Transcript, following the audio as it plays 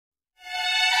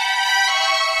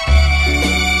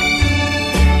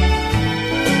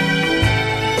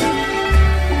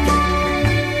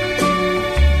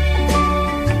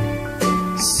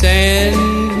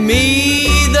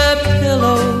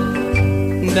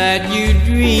that you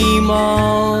dream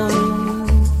on.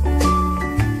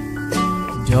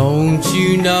 Don't you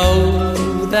know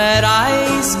that I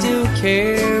still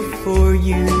care for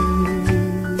you?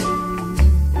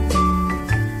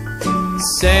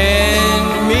 Send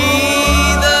me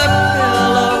the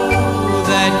pillow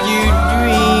that you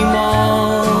dream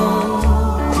on,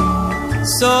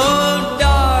 so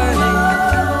darling,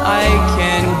 I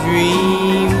can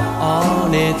dream on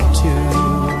it too.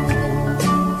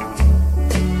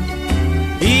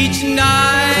 Each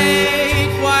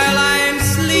night while I'm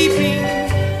sleeping,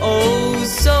 oh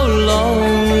so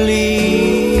lonely,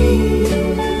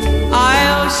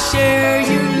 I'll share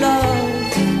your love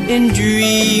in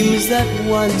dreams that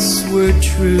once were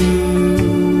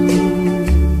true.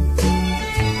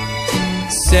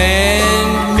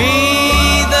 Send me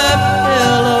the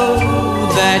pillow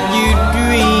that you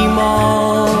dream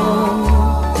on,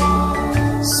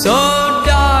 so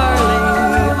darling,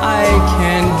 I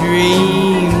can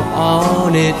dream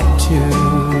on it too.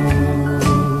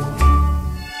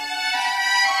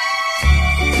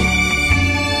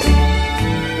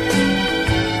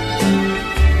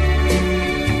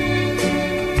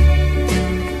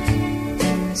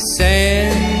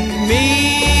 Send me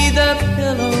the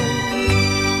pillow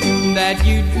that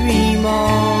you dream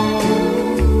on.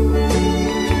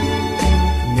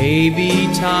 Maybe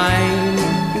time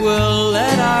will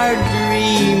let our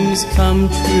dreams come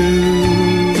true.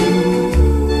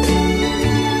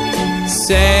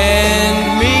 Send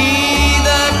me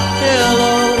the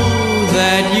pillow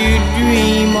that you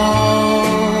dream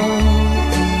on,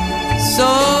 so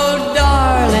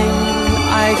darling,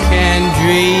 I can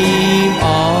dream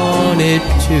on it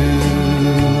too.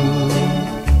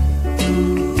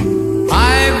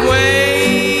 I've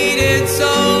waited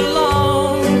so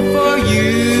long for you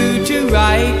to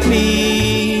write me,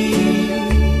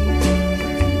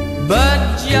 but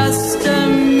just a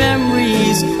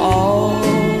memory's all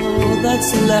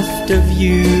that's left of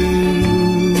you.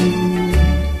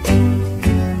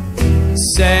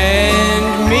 Send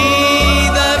me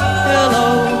the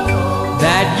pillow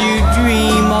that you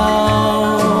dream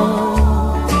on,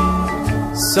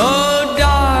 so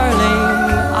darling,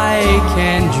 I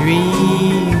can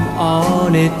dream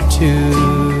on it too.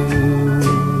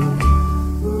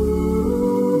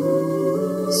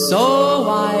 So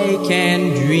I can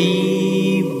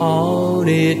dream on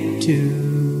it too.